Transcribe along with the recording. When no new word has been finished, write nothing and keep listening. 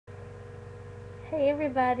Hey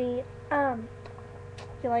everybody,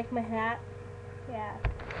 you like my hat? Yeah,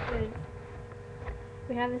 dude.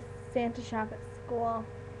 We have this Santa shop at school.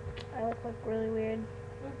 I look like really weird.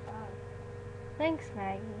 Thanks,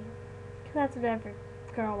 Maggie. Cause that's what every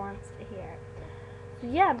girl wants to hear. So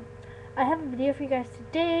yeah, I have a video for you guys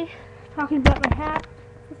today, talking about my hat,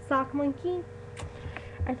 the sock monkey.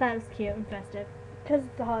 I thought it was cute and festive, cause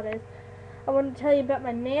it's the holidays. I want to tell you about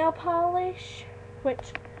my nail polish,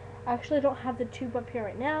 which I actually don't have the tube up here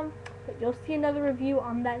right now, but you'll see another review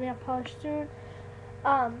on that nail polish soon.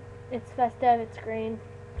 It's festive, it's green.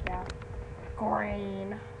 Yeah.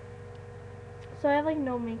 Green. So I have like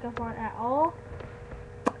no makeup on at all.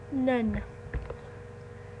 None.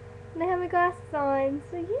 And I have my glasses on,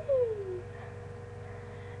 so yay!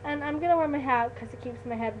 And I'm gonna wear my hat because it keeps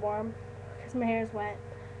my head warm, because my hair is wet.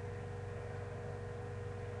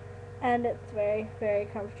 And it's very, very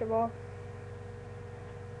comfortable.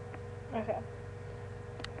 Okay.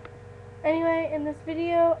 Anyway, in this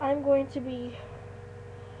video, I'm going to be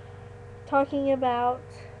talking about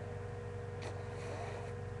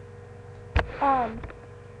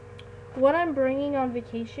what I'm bringing on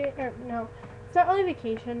vacation, or no, it's not really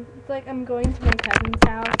vacation. It's like I'm going to my cousin's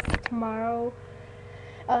house tomorrow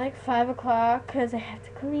at like 5 o'clock because I have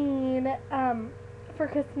to clean for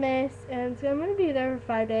Christmas, and so I'm going to be there for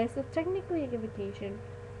 5 days, so it's technically like a vacation,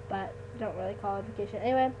 but don't really call it vacation.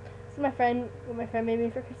 Anyway, this is what my friend made me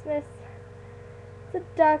for Christmas. It's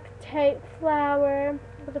a duct tape flower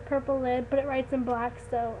with a purple lid, but it writes in black,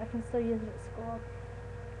 so I can still use it at school.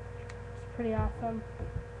 It's pretty awesome.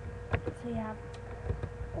 So yeah,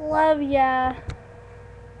 love ya.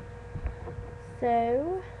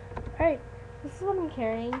 So, alright, this is what I'm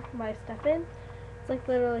carrying my stuff in. It's like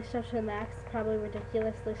literally stuffed to the max, probably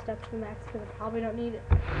ridiculously stuffed to the max because I probably don't need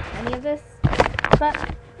any of this.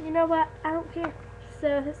 But you know what? I don't care.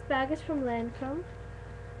 So this bag is from Lancome.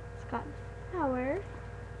 It's got flower.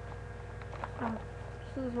 Oh,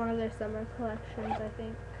 this is one of their summer collections, I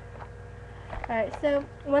think. Alright, so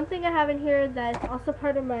one thing I have in here that's also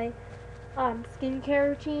part of my skincare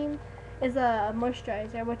routine is a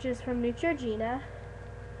moisturizer, which is from Neutrogena.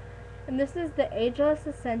 And this is the Ageless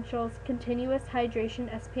Essentials Continuous Hydration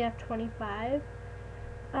SPF 25.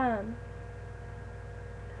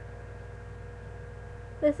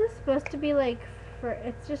 This is supposed to be like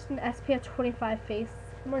it's just an SPF 25 face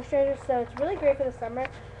moisturizer, so it's really great for the summer.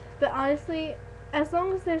 But honestly, as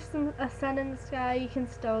long as there's a sun in the sky, you can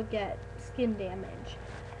still get skin damage.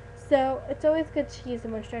 So it's always good to use a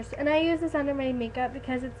moisturizer. And I use this under my makeup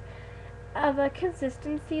because it's of a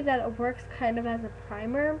consistency that it works kind of as a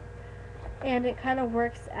primer, and it kind of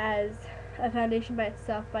works as a foundation by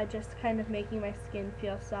itself by just kind of making my skin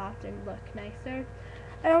feel soft and look nicer.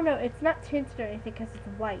 I don't know, it's not tinted or anything because it's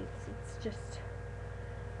white. It's just,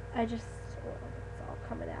 it's all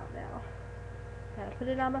coming out now. Gotta put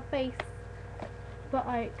it on my face. But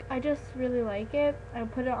like, I just really like it. I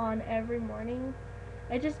put it on every morning.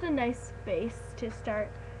 It's just a nice base to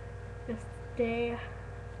start this day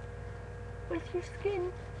with your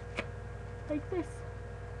skin. Like this.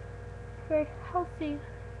 Very healthy.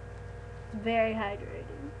 It's very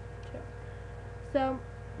hydrating too. So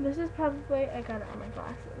this is probably, I got it on my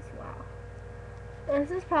glasses, wow.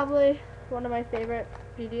 This is probably one of my favorite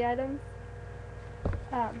beauty items.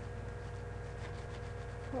 I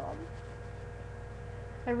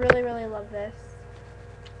really, really love this.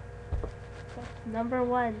 So, number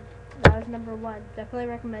one. That was number one. Definitely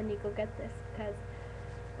recommend you go get this because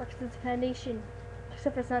it works as a foundation.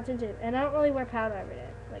 Except for it's not tinted. And I don't really wear powder every day.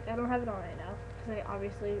 Like, I don't have it on right now because I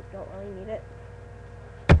obviously don't really need it.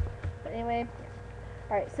 But anyway, yeah.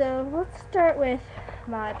 Alright, so let's start with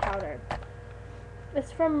my powder.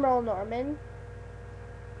 It's from Merle Norman.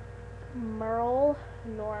 Merle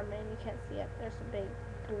Norman. You can't see it. There's a big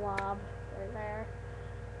blob right there.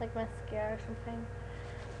 Like mascara or something.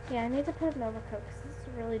 Yeah, I need to put an overcoat because this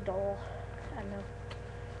is really dull. I don't know.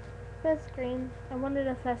 But it's green. I wanted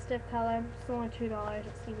a festive color. It's only $2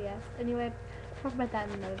 at CVS. Anyway, talk about that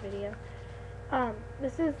in another video.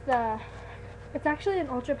 This is it's actually an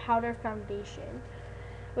ultra powder foundation,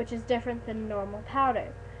 which is different than normal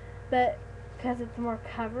powder. But because it's more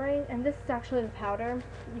covering, and this is actually the powder.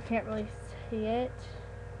 You can't really see it.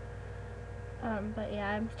 But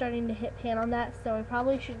yeah, I'm starting to hit pan on that, so I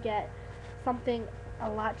probably should get something a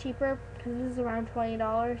lot cheaper because this is around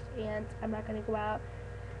 $20, and I'm not going to go out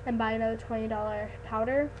and buy another $20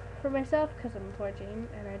 powder for myself because I'm 14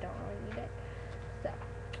 and I don't really need it. So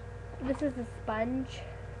this is a sponge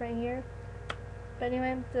right here. But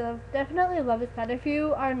anyway, so definitely love this powder. If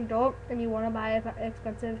you are an adult and you want to buy an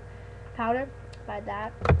expensive powder, buy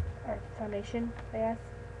that, or foundation, I guess.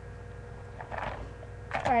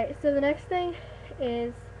 Alright, so the next thing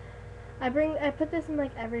is I put this in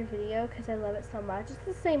like every video because I love it so much. It's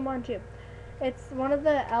the same one too. It's one of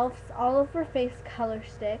the e.l.f.'s all over face color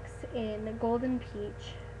sticks in golden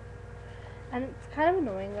peach. And it's kind of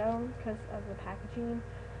annoying though because of the packaging.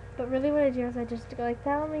 But really what I do is I just go like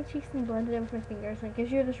that on my cheeks and blend it in with my fingers, and it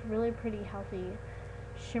gives you this really pretty, healthy,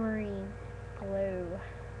 shimmery glow.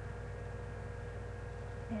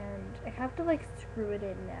 And I have to like screw it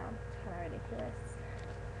in now. It's kind of ridiculous.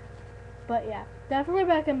 But yeah, definitely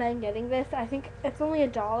recommend getting this. I think it's only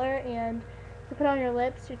 $1 and you put on your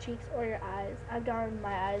lips, your cheeks, or your eyes. I've done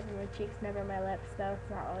my eyes and my cheeks, never my lips, so it's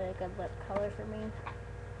not really a good lip color for me.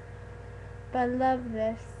 But I love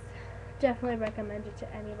this. Definitely recommend it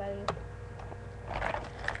to anybody.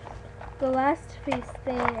 The last face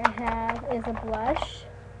thing I have is a blush,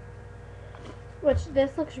 which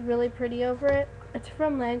this looks really pretty over it. It's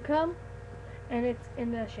from Lancome, and it's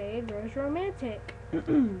in the shade Rose Romantic.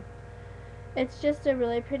 It's just a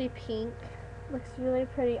really pretty pink. Looks really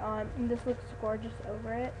pretty on, and this looks gorgeous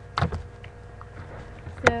over it.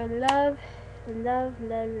 So love, love,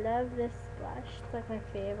 love, love this blush. It's like my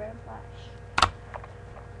favorite blush.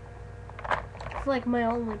 It's like my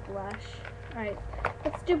only blush. Alright,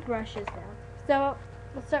 let's do brushes now. So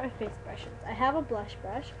let's start with face brushes. I have a blush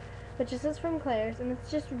brush, which this is from Claire's, and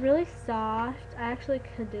it's just really soft. I actually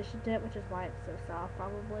conditioned it, which is why it's so soft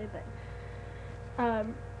probably, but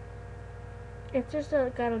it's just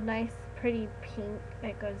got a nice pretty pink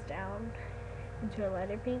that goes down into a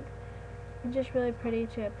lighter pink. It's just really pretty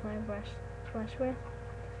to apply blush with.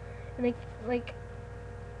 And like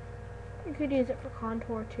you could use it for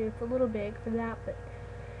contour too. It's a little big for that, but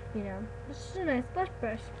you know, it's just a nice blush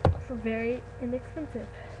brush. It's very inexpensive.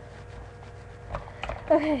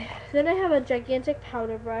 Okay, then I have a gigantic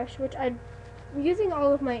powder brush, which I'm using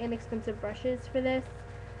all of my inexpensive brushes for this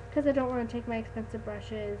because I don't want to take my expensive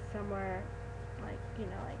brushes somewhere like, you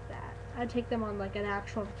know, like that. I'd take them on like an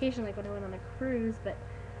actual vacation, like when I went on a cruise, but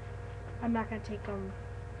I'm not going to take them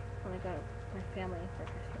when I go with my family for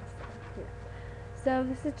Christmas. So, yeah. So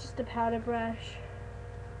this is just a powder brush.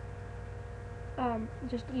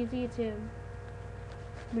 Just easy to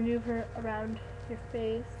maneuver around your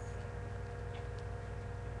face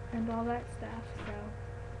and all that stuff. So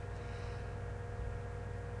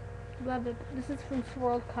love it. This is from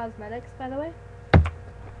Swirled Cosmetics, by the way.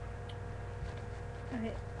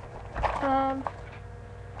 Okay.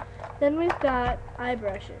 Then we've got eye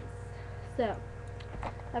brushes. So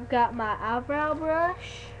I've got my eyebrow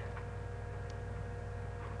brush.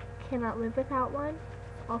 Cannot live without one.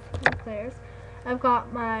 Also from Claire's. I've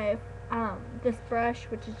got my this brush,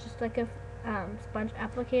 which is just like a sponge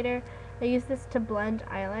applicator. I use this to blend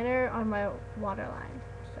eyeliner on my waterline.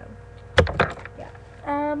 So yeah.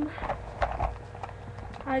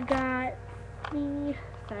 I got me.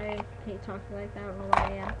 Sorry, I hate talking like that. I don't know why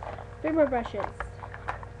I am. 3 more brushes.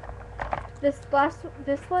 This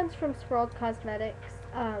one's from Swirled Cosmetics.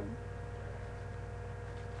 I'll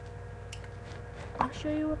show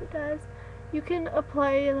you what it does. You can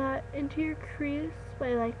apply that into your crease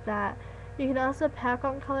by like that. You can also pack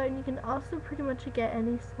on color, and you can also pretty much get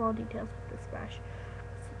any small details with this brush.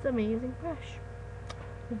 It's an amazing brush.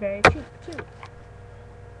 It's very cheap too.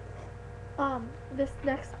 This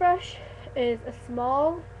next brush is a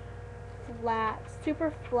small, flat,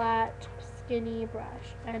 super flat, skinny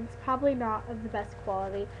brush, and it's probably not of the best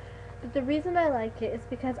quality. But the reason I like it is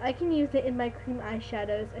because I can use it in my cream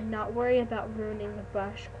eyeshadows and not worry about ruining the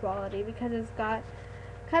brush quality, because it's got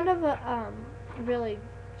kind of a really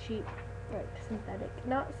cheap, like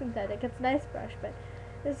not synthetic, it's a nice brush, but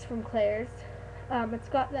this is from Claire's. It's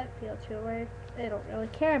got that feel to it where I don't really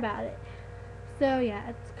care about it. So yeah,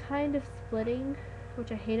 it's kind of splitting,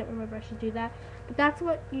 which I hate it when my brushes do that. But that's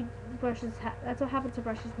what that's what happens to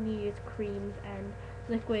brushes when you use creams and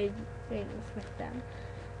liquid things with them.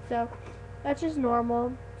 So that's just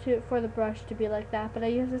normal for the brush to be like that. But I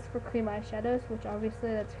use this for cream eyeshadows, which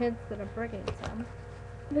obviously that's hints that I'm bringing some.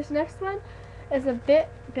 This next one is a bit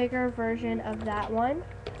bigger version of that one,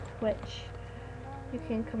 which you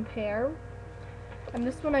can compare. And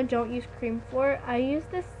this one I don't use cream for. I use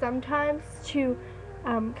this sometimes to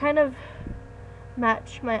kind of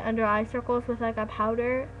match my under eye circles with like a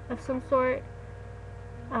powder of some sort.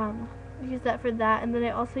 Use that for that, and then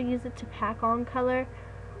I also use it to pack on color,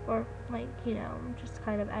 or like, you know, just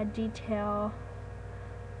kind of add detail.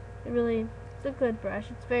 It's a good brush.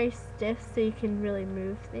 It's very stiff, so you can really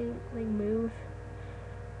move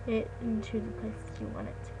it into the places you want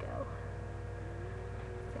it to go.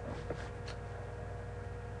 So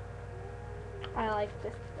I like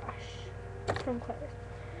this brush from Claire's.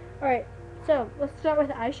 Alright, so let's start with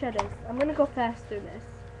eyeshadows. I'm gonna go fast through this.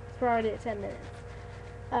 we're already at 10 minutes.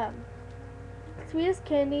 Sweetest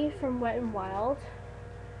Candy from Wet n Wild.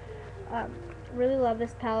 Really love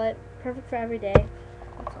this palette. Perfect for every day.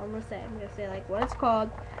 That's all I'm going to say. I'm going to say like what it's called,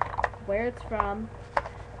 where it's from,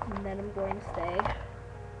 and then I'm going to say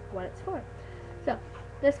what it's for. So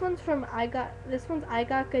this one's I Got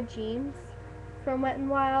Good Genes from Wet n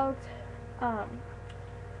Wild. I'm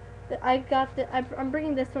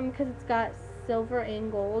bringing this one because it's got silver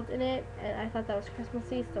and gold in it, and I thought that was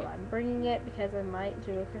Christmassy, so I'm bringing it because I might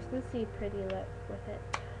do a Christmassy pretty lip with it.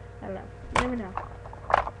 I don't know. You never know.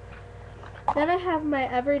 Then I have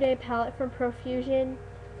my Everyday palette from Profusion.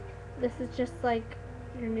 This is just like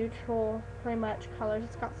your neutral, pretty much, colors.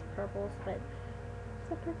 It's got some purples, but is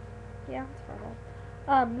that purple? Yeah, it's purple.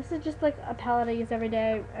 This is just like a palette I use every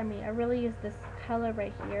day. I mean, I really use this color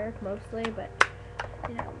right here mostly, but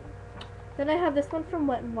you know. Then I have this one from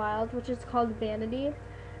Wet n Wild, which is called Vanity.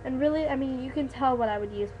 And really, I mean, you can tell what I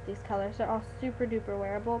would use with these colors. They're all super duper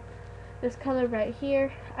wearable. This color right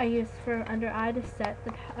here, I use for under eye to set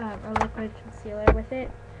a liquid concealer with it.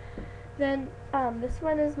 Then this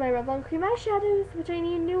one is my Revlon Cream Eyeshadows, which I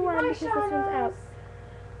need a new one because this one's out.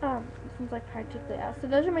 This one's like practically out. So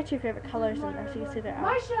those are my two favorite colors, and as you can see, they're out.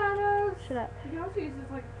 My shadows. Shut up. You can also use this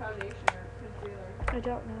like foundation or concealer. I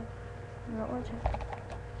don't know. I don't want to.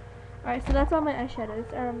 Alright, so that's all my eyeshadows.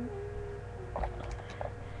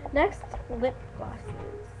 Next, lip glosses.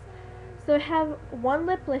 So I have one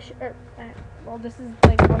lip lish, well, this is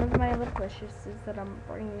like one of my lip lishes that I'm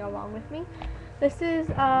bringing along with me. This is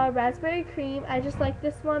Raspberry Cream. I just like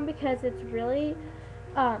this one because it's really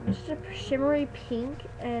just a shimmery pink,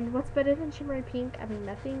 and what's better than shimmery pink? I mean,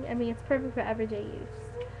 nothing. I mean, it's perfect for everyday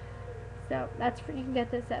use. So that's for, you can get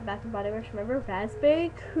this at Bath & Body Works. Remember,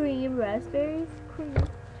 Raspberry Cream, Raspberry Cream.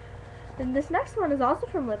 Then this next one is also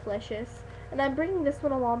from Liplicious, and I'm bringing this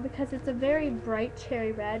one along because it's a very bright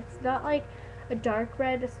cherry red. It's not like a dark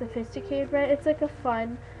red, a sophisticated red. It's like a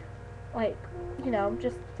fun, like, you know,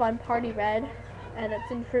 just fun party red, and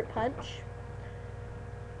it's in Fruit Punch.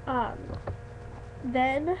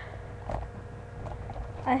 Then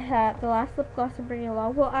I have the last lip gloss I'm bringing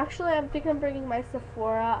along. Well, actually, I think I'm bringing my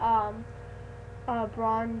Sephora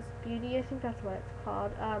Bronze Beauty, I think that's what it's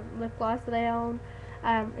called, lip gloss that I own.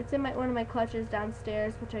 It's in one of my clutches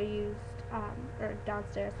downstairs, which I used, or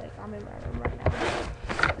downstairs, like I'm in my room right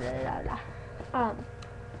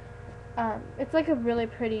now. It's like a really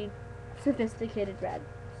pretty, sophisticated red,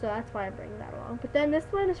 so that's why I'm bringing that along. But then this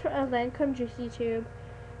one is from Lancome Juicy Tube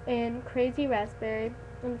in Crazy Raspberry,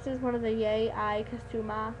 and this is one of the Yay Eye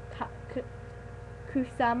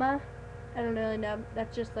Kusama. I don't really know.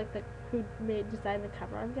 That's just like who designed the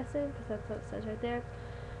cover, I'm guessing, because that's what it says right there.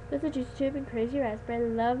 This is a Juicy Tube in Crazy Raspberry.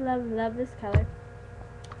 Love, love, love this color.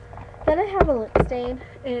 Then I have a lip stain.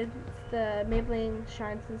 It's the Maybelline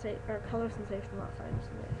Shine Sensation, or Color Sensation, not Shine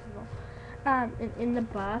Sensational. In the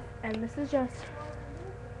buff, and this is just,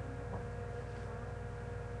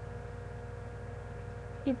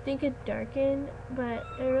 you'd think it darkened, but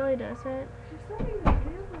it really doesn't. You're sending the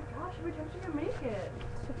video? Oh my gosh, every time you can make it.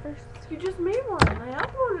 So first, You just made one. I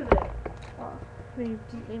uploaded it. oh, you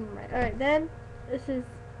didn't even write. Alright, then this is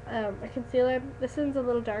a concealer. This one's a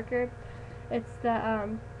little darker. It's the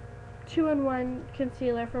 2-in-1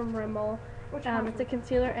 concealer from Rimmel. Which one? It's a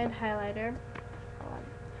concealer and highlighter.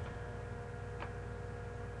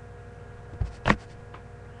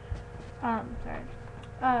 Sorry.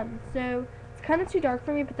 So it's kind of too dark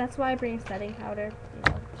for me, but that's why I bring setting powder.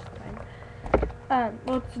 You know, which is fine.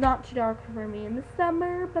 Well, it's not too dark for me in the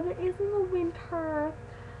summer, but it is in the winter.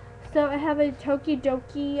 So I have a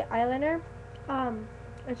Tokidoki eyeliner.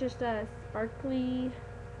 It's just a sparkly.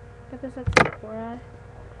 Got this at Sephora.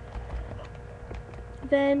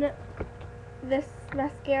 Then this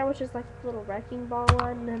mascara, which is like a little wrecking ball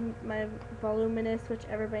one, and then my Voluminous, which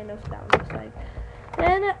everybody knows what that one looks like.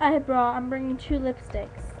 Then I'm bringing two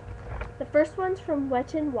lipsticks. The first one's from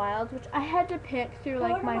Wet n Wild, which I had to pick through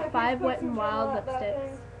like my 5 Wet n Wild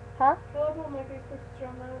lipsticks. Huh? I love how my Facebook picture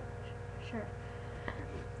on that. Sure.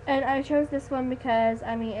 And I chose this one because,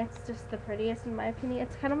 I mean, it's just the prettiest in my opinion.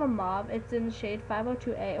 It's kind of a mauve. It's in the shade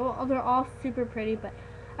 502A. Well, they're all super pretty, but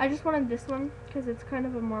I just wanted this one because it's kind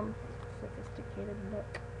of a more sophisticated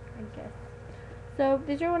look, I guess. So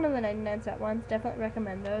these are one of the 99-cent ones. Definitely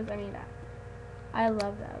recommend those. I mean, I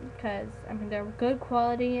love them because, I mean, they're good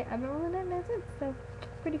quality and they're only 99 cents. So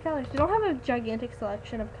pretty colors. They don't have a gigantic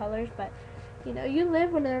selection of colors, but you know, you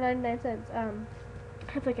live when they're 99 cents.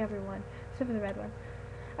 It's like everyone except for the red one.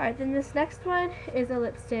 Alright, then this next one is a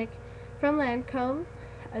lipstick from Lancome,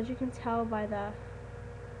 as you can tell by the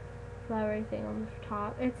flowery thing on the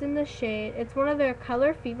top. It's in the shade, it's one of their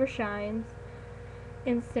Color Fever Shines,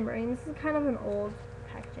 in Simmering. This is kind of an old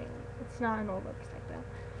packaging. It's not an old lipstick though.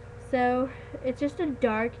 So it's just a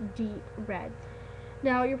dark, deep red.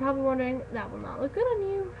 Now you're probably wondering, that will not look good on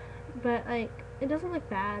you, but like it doesn't look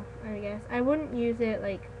bad, I guess. I wouldn't use it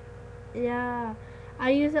like, yeah, I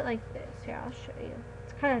use it like this. Here, I'll show you.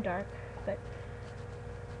 It's kind of dark, but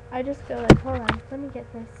I just go like, hold on, let me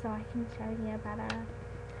get this so I can show you better.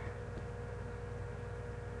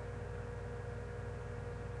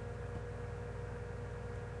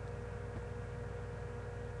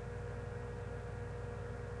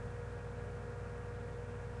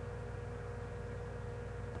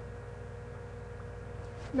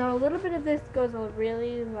 Now a little bit of this goes a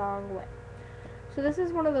really long way. So this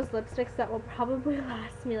is one of those lipsticks that will probably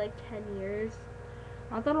last me like 10 years.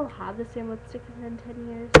 Not that I'll have the same lipstick in 10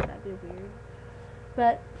 years, that'd be weird.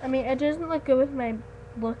 But, I mean, it doesn't look good with my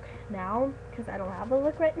look now, because I don't have a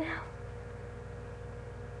look right now.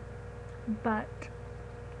 But,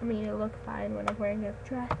 I mean, it'll look fine when I'm wearing a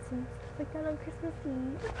dress and stuff like that on Christmas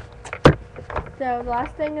Eve. So, the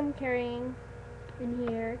last thing I'm carrying in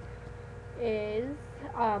here is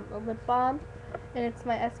a lip balm, and it's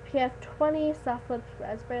my SPF 20 Soft Lips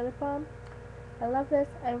Raspberry Lip Balm. I love this.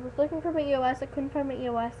 I was looking for my EOS. I couldn't find my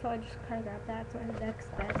EOS, so I just kind of grabbed that. So I have next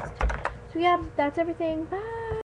best. So yeah, that's everything. Bye!